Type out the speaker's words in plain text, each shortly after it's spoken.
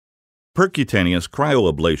Percutaneous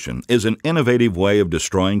cryoablation is an innovative way of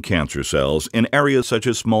destroying cancer cells in areas such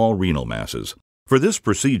as small renal masses. For this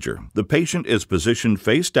procedure, the patient is positioned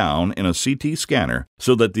face down in a CT scanner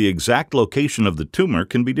so that the exact location of the tumor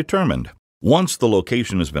can be determined. Once the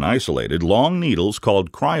location has been isolated, long needles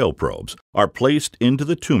called cryoprobes are placed into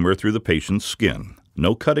the tumor through the patient's skin.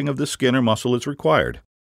 No cutting of the skin or muscle is required.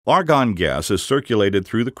 Argon gas is circulated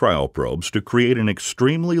through the cryoprobes to create an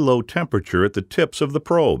extremely low temperature at the tips of the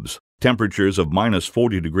probes. Temperatures of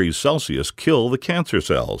 -40 degrees Celsius kill the cancer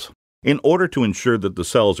cells. In order to ensure that the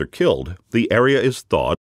cells are killed, the area is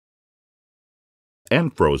thawed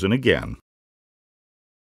and frozen again.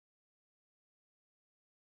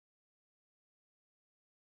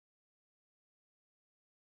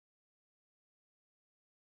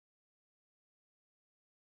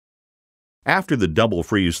 After the double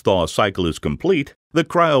freeze-thaw cycle is complete, the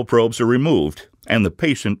cryoprobes are removed and the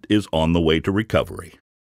patient is on the way to recovery.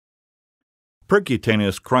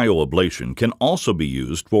 Percutaneous cryoablation can also be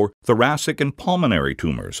used for thoracic and pulmonary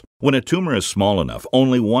tumors. When a tumor is small enough,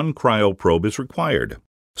 only one cryoprobe is required.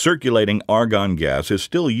 Circulating argon gas is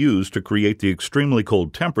still used to create the extremely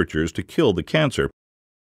cold temperatures to kill the cancer.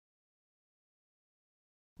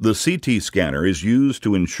 The CT scanner is used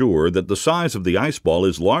to ensure that the size of the ice ball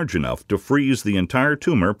is large enough to freeze the entire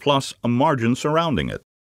tumor plus a margin surrounding it.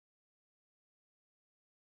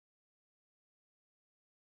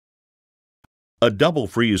 A double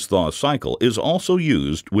freeze-thaw cycle is also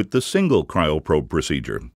used with the single cryoprobe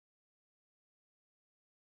procedure.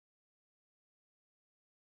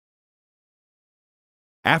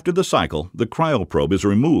 After the cycle, the cryoprobe is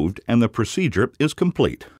removed and the procedure is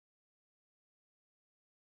complete.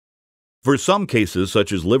 For some cases,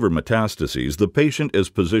 such as liver metastases, the patient is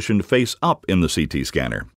positioned face up in the CT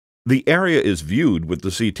scanner. The area is viewed with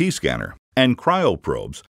the CT scanner, and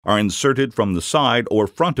cryoprobes are inserted from the side or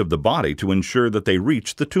front of the body to ensure that they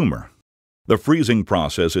reach the tumor. The freezing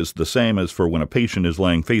process is the same as for when a patient is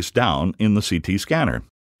laying face down in the CT scanner.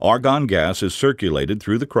 Argon gas is circulated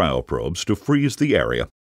through the cryoprobes to freeze the area.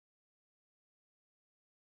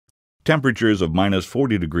 Temperatures of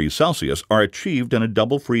 -40 degrees Celsius are achieved and a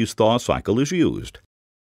double freeze-thaw cycle is used.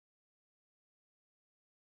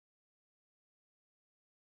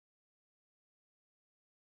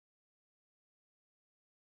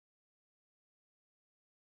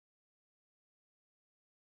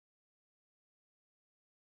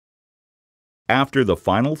 After the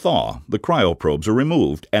final thaw, the cryoprobes are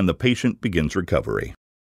removed and the patient begins recovery.